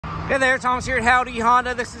Hey there, Thomas here at Howdy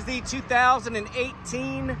Honda. This is the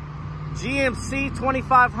 2018 GMC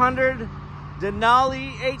 2500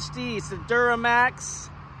 Denali HD. It's a Duramax.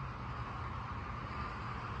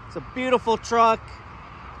 It's a beautiful truck.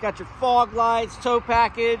 Got your fog lights, tow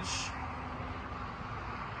package,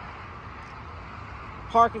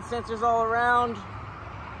 parking sensors all around.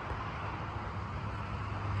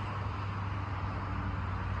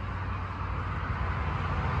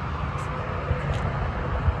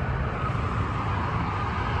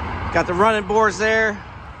 Got the running boards there.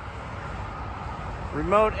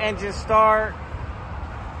 Remote engine start.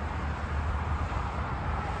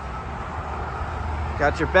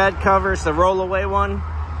 Got your bed covers, the rollaway one.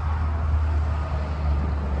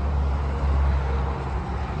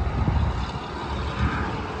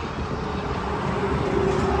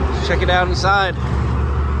 Let's check it out inside.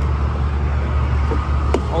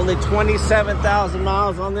 Only 27,000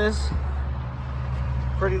 miles on this.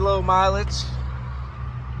 Pretty low mileage.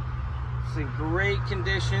 It's in great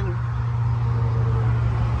condition.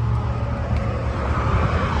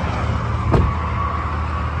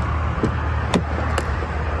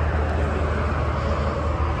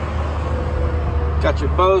 Got your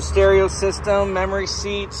Bose stereo system, memory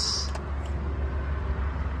seats.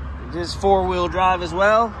 It is 4-wheel drive as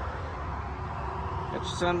well. Got your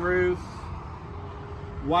sunroof,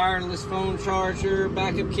 wireless phone charger,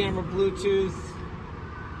 backup camera, Bluetooth,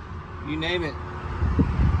 you name it.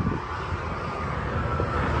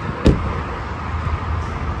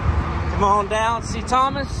 Come on down, see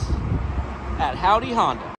Thomas at Howdy Honda.